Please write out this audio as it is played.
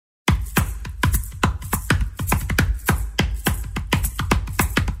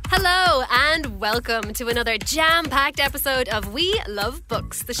Hello and welcome to another jam-packed episode of We Love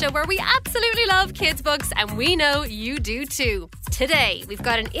Books, the show where we absolutely love kids' books and we know you do too. Today, we've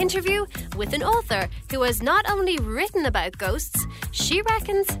got an interview with an author who has not only written about ghosts, she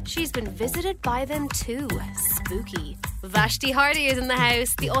reckons she's been visited by them too. Spooky. Vashti Hardy is in the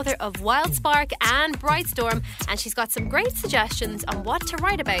house, the author of Wildspark and Brightstorm, and she's got some great suggestions on what to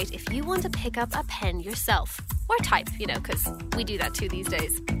write about if you want to pick up a pen yourself. Or type, because we do that too these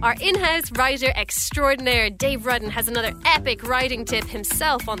days. Our in-house writer extraordinaire, Dave Rudden, has another epic writing tip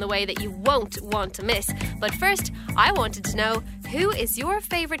himself on the way that you won't want to miss. But first, I wanted to know, who is your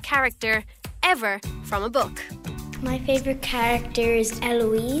favourite character ever from a book? My favourite character is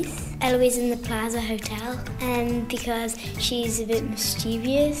Eloise. Eloise in the Plaza Hotel. Because she's a bit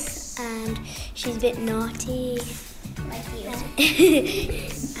mischievous and she's a bit naughty. Like you.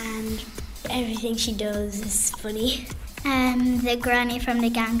 And everything she does is funny. The granny from the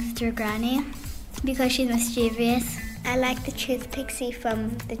Gangster Granny, because she's mischievous. I like the Truth Pixie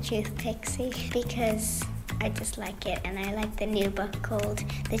from the Truth Pixie because I just like it, and I like the new book called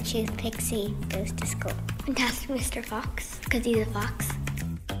The Truth Pixie Goes to School. Fantastic Mr. Fox, because he's a fox.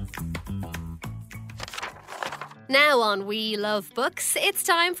 Now on We Love Books, it's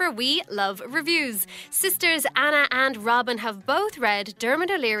time for We Love Reviews. Sisters Anna and Robin have both read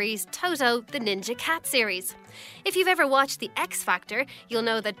Dermot O'Leary's Toto the Ninja Cat series. If you've ever watched The X Factor, you'll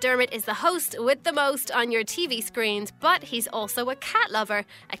know that Dermot is the host with the most on your TV screens, but he's also a cat lover,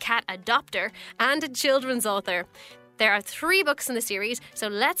 a cat adopter, and a children's author. There are 3 books in the series, so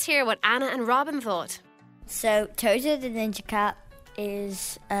let's hear what Anna and Robin thought. So, Toto the Ninja Cat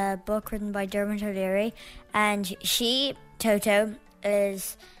is a book written by Dermot O'Leary, and Toto,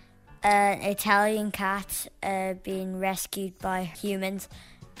 is an Italian cat being rescued by humans,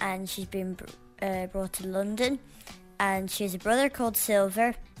 and she's been brought to London, and she has a brother called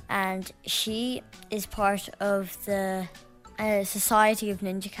Silver, and she is part of the Society of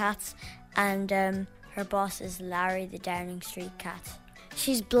Ninja Cats, and her boss is Larry the Downing Street cat.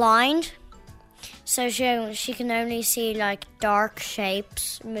 She's blind, so she can only see like dark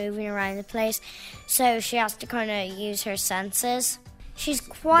shapes moving around the place, so she has to kind of use her senses. She's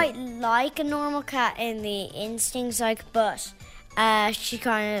quite like a normal cat in the instincts, but she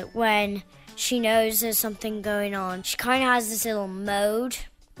kind of, when she knows there's something going on, she kind of has this little mode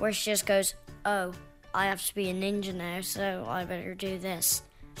where she just goes, oh, I have to be a ninja now, so I better do this.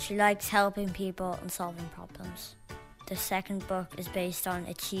 She likes helping people and solving problems. The second book is based on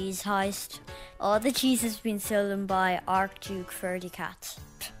a cheese heist. All the cheese has been stolen by Archduke Ferdy Cat.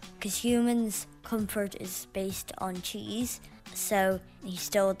 Because humans' comfort is based on cheese, so he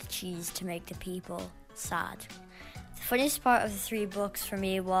stole the cheese to make the people sad. The funniest part of the 3 books for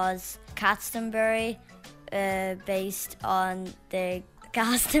me was Glastonbury, based on the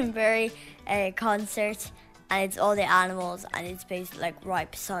Glastonbury concert, and it's all the animals, and it's based right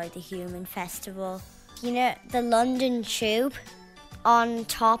beside the human festival. The London Tube, on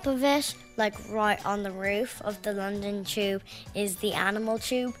top of it, right on the roof of the London Tube, is the animal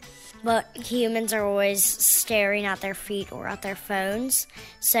tube. But humans are always staring at their feet or at their phones,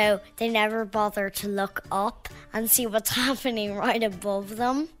 so they never bother to look up and see what's happening right above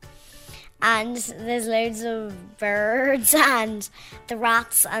them. And there's loads of birds, and the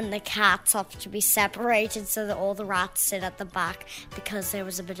rats and the cats have to be separated so that all the rats sit at the back because there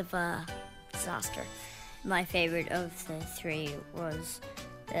was a bit of a disaster. My favourite of the 3 was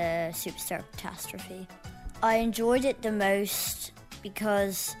the Superstar Catastrophe. I enjoyed it the most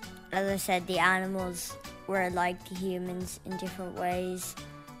because, as I said, the animals were like the humans in different ways,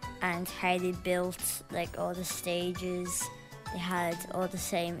 and how they built all the stages. They had all the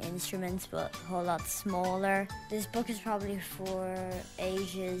same instruments but a whole lot smaller. This book is probably for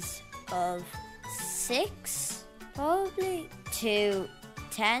ages of 6, probably, to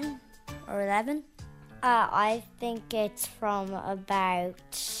 10 or 11. I think it's from about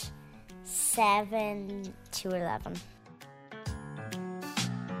 7 to 11.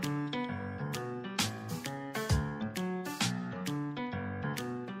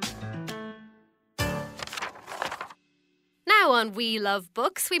 Now on We Love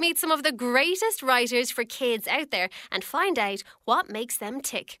Books, we meet some of the greatest writers for kids out there and find out what makes them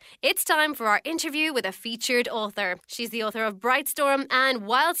tick. It's time for our interview with a featured author. She's the author of Brightstorm and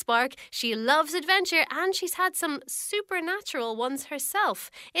Wildspark. She loves adventure and she's had some supernatural ones herself.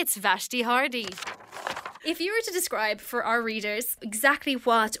 It's Vashti Hardy. If you were to describe for our readers exactly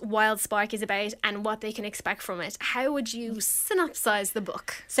what Wildspark is about and what they can expect from it, how would you synopsize the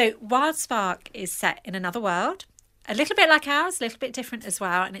book? So Wildspark is set in another world. A little bit like ours, a little bit different as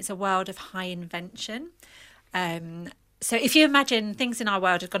well, and it's a world of high invention. So if you imagine things in our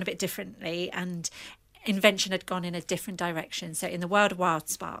world had gone a bit differently and invention had gone in a different direction. So in the world of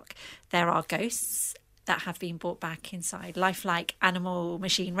Wildspark, there are ghosts that have been brought back inside lifelike animal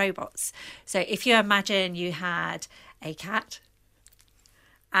machine robots. So if you imagine you had a cat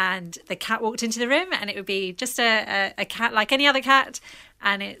and the cat walked into the room, and it would be just a cat like any other cat,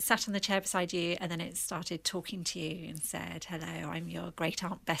 and it sat on the chair beside you, and then it started talking to you and said, "Hello, I'm your great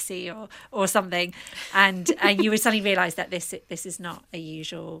aunt Bessie," or something, and you would suddenly realise that this is not a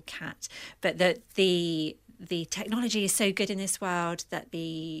usual cat, but that the technology is so good in this world that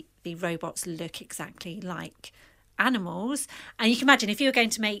the robots look exactly like animals. And you can imagine if you were going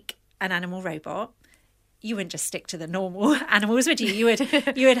to make an animal robot, you wouldn't just stick to the normal animals, would you?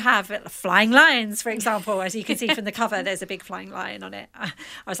 You would have flying lions, for example, as you can see from the cover. There's a big flying lion on it. I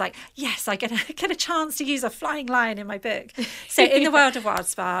was like, yes, I get a chance to use a flying lion in my book. So in the world of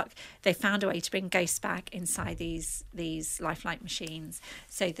Wildspark, they found a way to bring ghosts back inside these lifelike machines.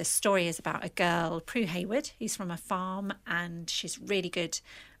 So the story is about a girl, Prue Hayward, who's from a farm, and she's really good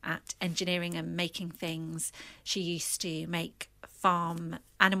at engineering and making things. She used to make farm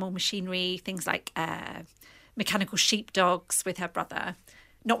animal machinery, things like mechanical sheepdogs with her brother,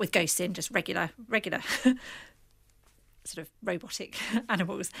 not with ghosts in, just regular sort of robotic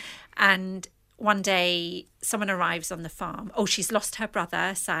animals. And one day someone arrives on the farm. Oh, she's lost her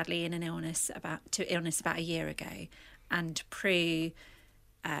brother, sadly, in an illness about a year ago. And Prue,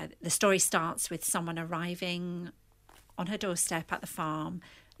 the story starts with someone arriving on her doorstep at the farm,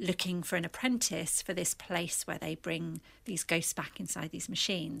 looking for an apprentice for this place where they bring these ghosts back inside these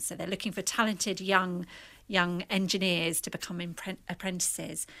machines. So they're looking for talented young engineers to become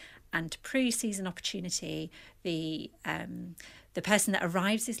apprentices. And Prue sees an opportunity. The person that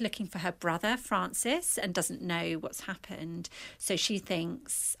arrives is looking for her brother, Francis, and doesn't know what's happened. So she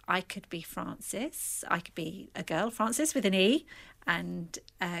thinks, I could be Francis. I could be a girl, Francis with an E, and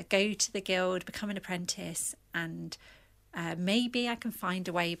go to the guild, become an apprentice, and maybe I can find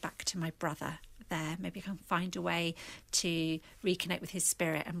a way back to my brother there. Maybe I can find a way to reconnect with his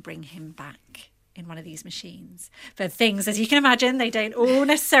spirit and bring him back in one of these machines. But things, as you can imagine, they don't all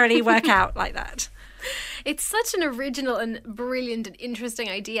necessarily work out like that. It's such an original and brilliant and interesting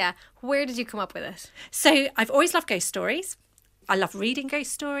idea. Where did you come up with it? So I've always loved ghost stories. I love reading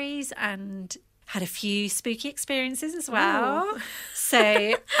ghost stories and had a few spooky experiences as well. Ooh. So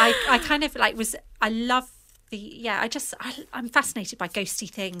I kind of I'm fascinated by ghosty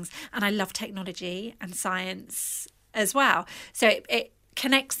things, and I love technology and science as well. So it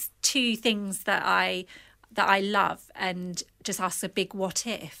connects two things that I love, and just asks a big what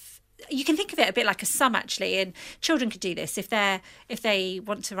if. You can think of it a bit like a sum, actually, and children could do this if they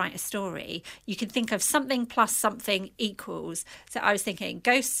want to write a story. You can think of something plus something equals. So I was thinking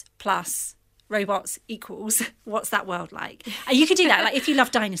ghosts plus robots equals what's that world like? And you could do that. Like if you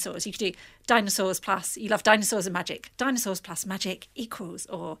love dinosaurs, you could do dinosaurs plus, you love dinosaurs and magic. Dinosaurs plus magic equals,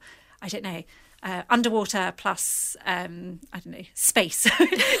 or I don't know, underwater plus space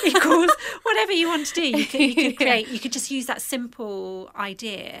equals whatever you want to do. You could create. You could just use that simple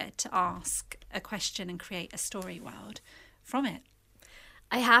idea to ask a question and create a story world from it.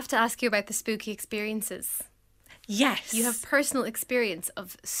 I have to ask you about the spooky experiences. Yes. You have personal experience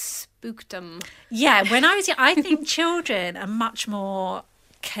of spookdom. Yeah, when I was young, I think children are much more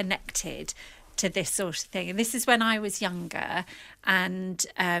connected to this sort of thing. And this is when I was younger. And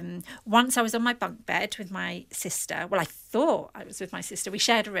once I was on my bunk bed with my sister. Well, I thought I was with my sister. We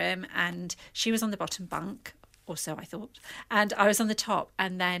shared a room and she was on the bottom bunk, or so I thought. And I was on the top.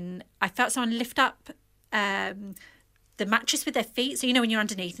 And then I felt someone lift up the mattress with their feet. So, you know, when you're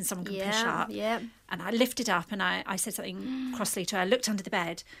underneath and someone can push up. Yeah. And I lifted up and I said something crossly to her. I looked under the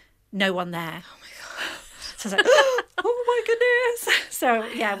bed. No one there. Oh, my God. So I was like, oh, my goodness. So,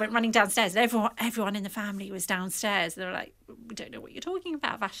 yeah, I went running downstairs. And everyone in the family was downstairs. They were like, we don't know what you're talking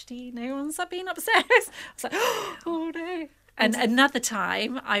about, Vashti. No one's been upstairs. I was like, oh, no. And another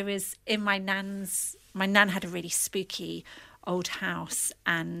time I was in my nan's. My nan had a really spooky old house.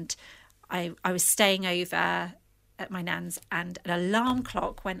 And I was staying over at my nan's, and an alarm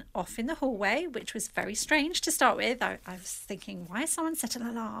clock went off in the hallway, which was very strange to start with. I was thinking, why has someone set an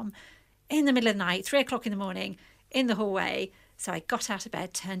alarm in the middle of the night, 3 o'clock in the morning, in the hallway? So I got out of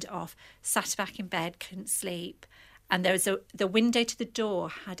bed, turned it off, sat back in bed, couldn't sleep. And there was the window to the door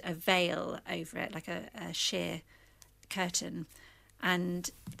had a veil over it, like a sheer curtain.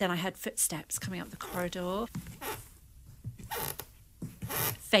 And then I heard footsteps coming up the corridor.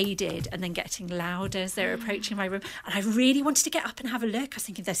 Faded and then getting louder as they were approaching my room, and I really wanted to get up and have a look. I was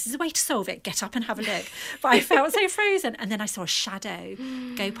thinking, this is a way to solve it, get up and have a look, but I felt so frozen. And then I saw a shadow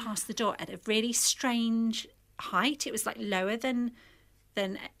go past the door at a really strange height. It was like lower than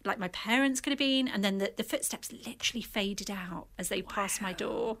like my parents could have been. And then the footsteps literally faded out as they passed my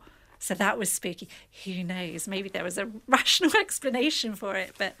door. So that was spooky. Who knows? Maybe there was a rational explanation for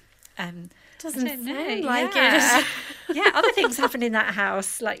it, but doesn't I don't know. sound like it. Yeah, other things happened in that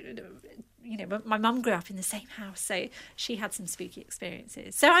house. Like, you know, my mum grew up in the same house, so she had some spooky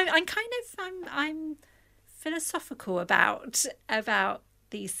experiences. So I'm philosophical about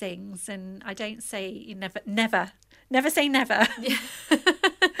these things, and I don't say you never say never. Yeah.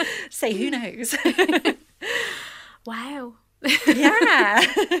 Say who knows. Wow. Yeah.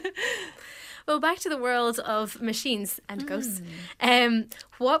 Well, back to the world of machines and ghosts.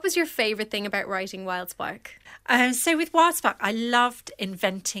 What was your favourite thing about writing Wildspark? So with Wildspark, I loved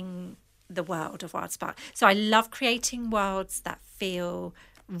inventing the world of Wildspark. So I love creating worlds that feel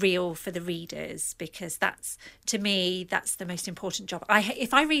real for the readers, because that's, to me, that's the most important job.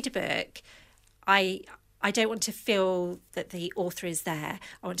 If I read a book, I don't want to feel that the author is there.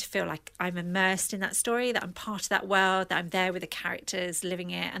 I want to feel like I'm immersed in that story, that I'm part of that world, that I'm there with the characters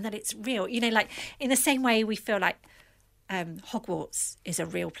living it, and that it's real. You know, like in the same way we feel like Hogwarts is a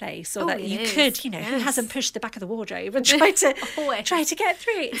real place, or that you could, you know, who hasn't pushed the back of the wardrobe and tried to get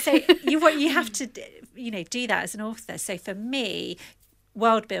through it. So you have to, you know, do that as an author. So for me,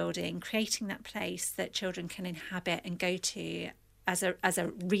 world building, creating that place that children can inhabit and go to as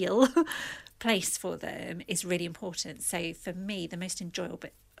a real place for them is really important. So for me, the most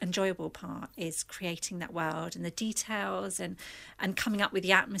enjoyable part is creating that world and the details and coming up with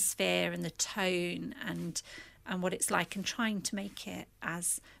the atmosphere and the tone and what it's like, and trying to make it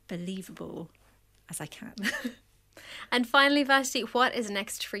as believable as I can. And finally, Vashti, what is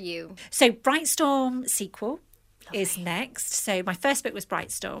next for you? So Brightstorm sequel is next. So my first book was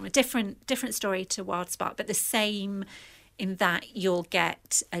Brightstorm, a different story to Wildspark, but the same in that you'll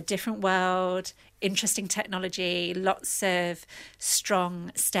get a different world, interesting technology, lots of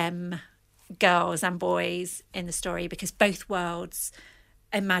strong STEM girls and boys in the story, because both worlds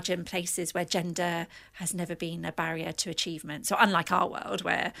imagine places where gender has never been a barrier to achievement. So unlike our world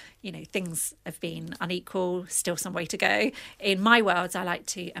where, you know, things have been unequal, still some way to go, in my worlds I like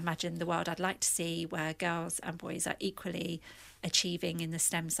to imagine the world I'd like to see where girls and boys are equally achieving in the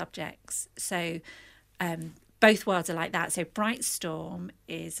STEM subjects. So both worlds are like that. So Brightstorm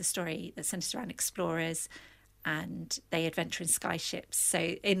is a story that centres around explorers and they adventure in skyships. So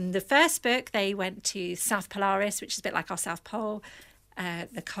in the first book, they went to South Polaris, which is a bit like our South Pole,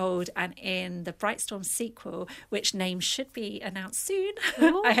 the cold, and in the Brightstorm sequel, which name should be announced soon.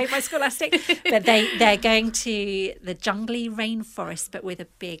 I hope my scholastic. But they're going to the jungly rainforest, but with a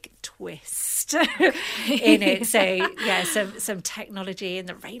big twist in it. So yeah, some technology in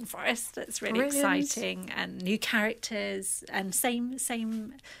the rainforest that's really exciting, and new characters, and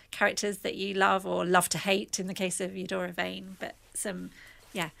same characters that you love or love to hate in the case of Eudora Vane, but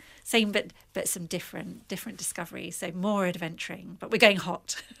same but some different discoveries, so more adventuring, but we're going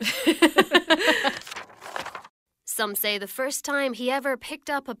hot. Some say the first time he ever picked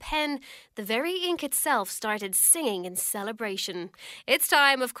up a pen, the very ink itself started singing in celebration. It's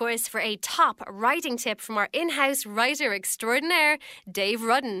time, of course, for a top writing tip from our in-house writer extraordinaire, Dave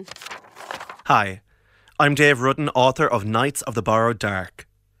Rudden. Hi, I'm Dave Rudden, author of Knights of the Borrowed Dark.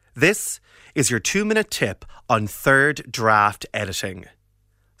 This is your 2-minute tip on third draft editing.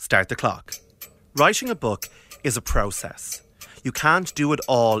 Start the clock. Writing a book is a process. You can't do it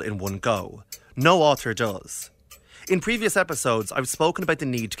all in one go. No author does. In previous episodes, I've spoken about the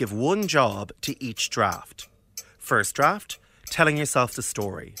need to give one job to each draft. First draft, telling yourself the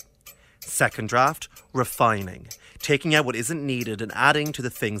story. Second draft, refining, taking out what isn't needed and adding to the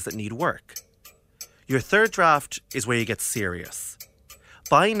things that need work. Your third draft is where you get serious.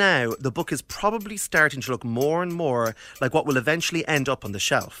 By now, the book is probably starting to look more and more like what will eventually end up on the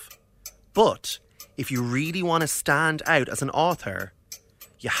shelf. But if you really want to stand out as an author,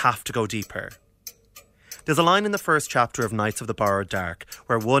 you have to go deeper. There's a line in the first chapter of Knights of the Borrowed Dark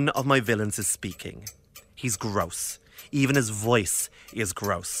where one of my villains is speaking. He's gross. Even his voice is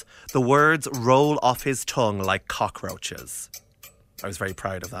gross. The words roll off his tongue like cockroaches. I was very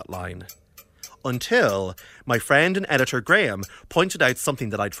proud of that line. Until my friend and editor Graham pointed out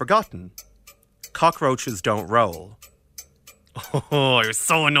something that I'd forgotten. Cockroaches don't roll. Oh, I was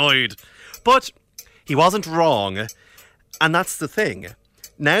so annoyed. But he wasn't wrong. And that's the thing.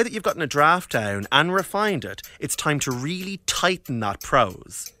 Now that you've gotten a draft down and refined it, it's time to really tighten that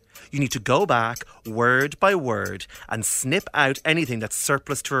prose. You need to go back word by word and snip out anything that's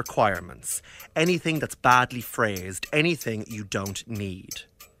surplus to requirements, anything that's badly phrased, anything you don't need.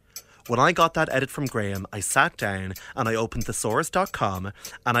 When I got that edit from Graham, I sat down and I opened thesaurus.com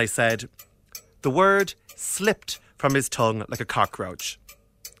and I said, The word slipped from his tongue like a cockroach.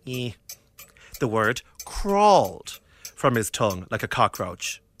 The word crawled from his tongue like a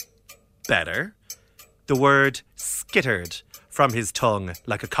cockroach. Better. The word skittered from his tongue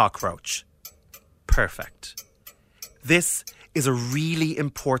like a cockroach. Perfect. This is a really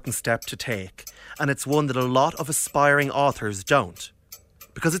important step to take, and it's one that a lot of aspiring authors don't.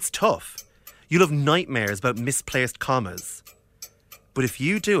 Because it's tough. You'll have nightmares about misplaced commas. But if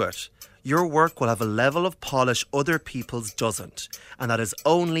you do it, your work will have a level of polish other people's doesn't, and that is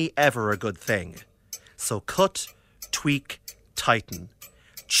only ever a good thing. So cut, tweak, tighten.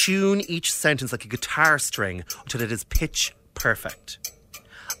 Tune each sentence like a guitar string until it is pitch perfect.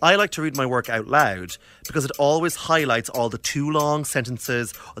 I like to read my work out loud because it always highlights all the too long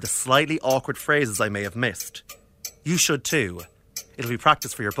sentences or the slightly awkward phrases I may have missed. You should too. It'll be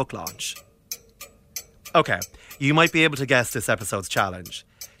practice for your book launch. Okay, you might be able to guess this episode's challenge.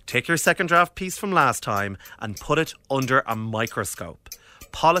 Take your second draft piece from last time and put it under a microscope.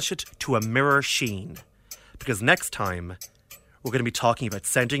 Polish it to a mirror sheen. Because next time, we're going to be talking about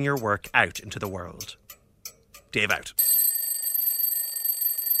sending your work out into the world. Dave out.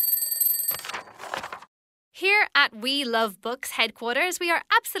 Here at We Love Books headquarters, we are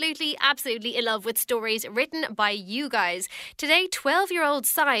absolutely in love with stories written by you guys. Today, 12-year-old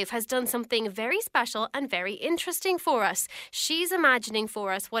Sive has done something very special and very interesting for us. She's imagining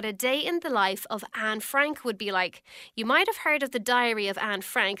for us what a day in the life of Anne Frank would be like. You might have heard of the Diary of Anne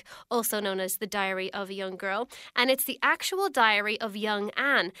Frank, also known as the Diary of a Young Girl, and it's the actual diary of young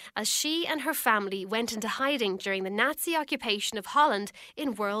Anne, as she and her family went into hiding during the Nazi occupation of Holland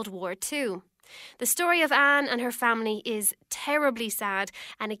in World War II. The story of Anne and her family is terribly sad,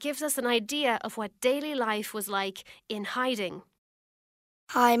 and it gives us an idea of what daily life was like in hiding.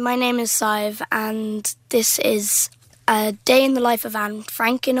 Hi, my name is Sive, and this is a day in the life of Anne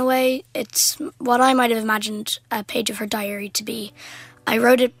Frank in a way. It's what I might have imagined a page of her diary to be. I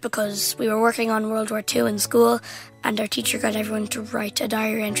wrote it because we were working on World War II in school, and our teacher got everyone to write a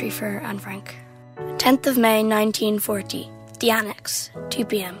diary entry for Anne Frank. 10th of May 1940, the Annex, 2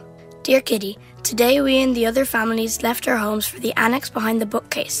 p.m. Dear Kitty, today we and the other families left our homes for the annex behind the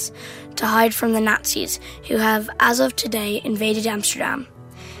bookcase to hide from the Nazis who have, as of today, invaded Amsterdam.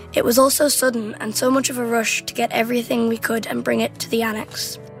 It was all so sudden and so much of a rush to get everything we could and bring it to the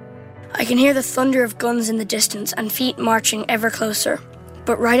annex. I can hear the thunder of guns in the distance and feet marching ever closer.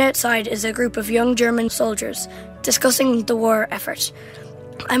 But right outside is a group of young German soldiers discussing the war effort.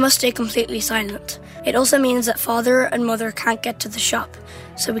 I must stay completely silent. It also means that Father and Mother can't get to the shop,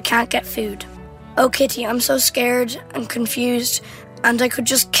 so we can't get food. Oh, Kitty, I'm so scared and confused, and I could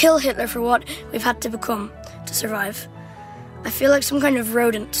just kill Hitler for what we've had to become to survive. I feel like some kind of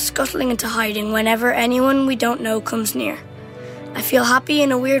rodent scuttling into hiding whenever anyone we don't know comes near. I feel happy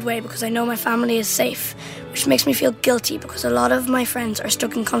in a weird way because I know my family is safe, which makes me feel guilty because a lot of my friends are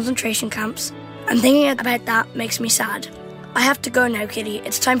stuck in concentration camps, and thinking about that makes me sad. I have to go now, Kitty.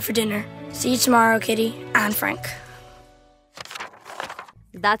 It's time for dinner. See you tomorrow, Kitty. Anne Frank.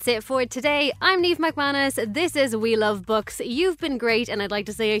 That's it for today. I'm Niamh McManus. This is We Love Books. You've been great, and I'd like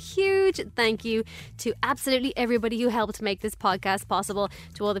to say a huge thank you to absolutely everybody who helped make this podcast possible,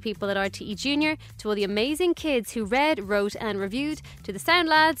 to all the people at RTE Junior, to all the amazing kids who read, wrote and reviewed, to the sound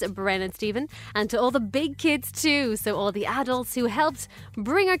lads, Bren and Stephen, and to all the big kids too, so all the adults who helped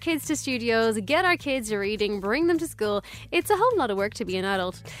bring our kids to studios, get our kids reading, bring them to school. It's a whole lot of work to be an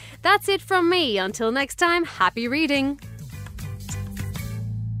adult. That's it from me. Until next time, happy reading.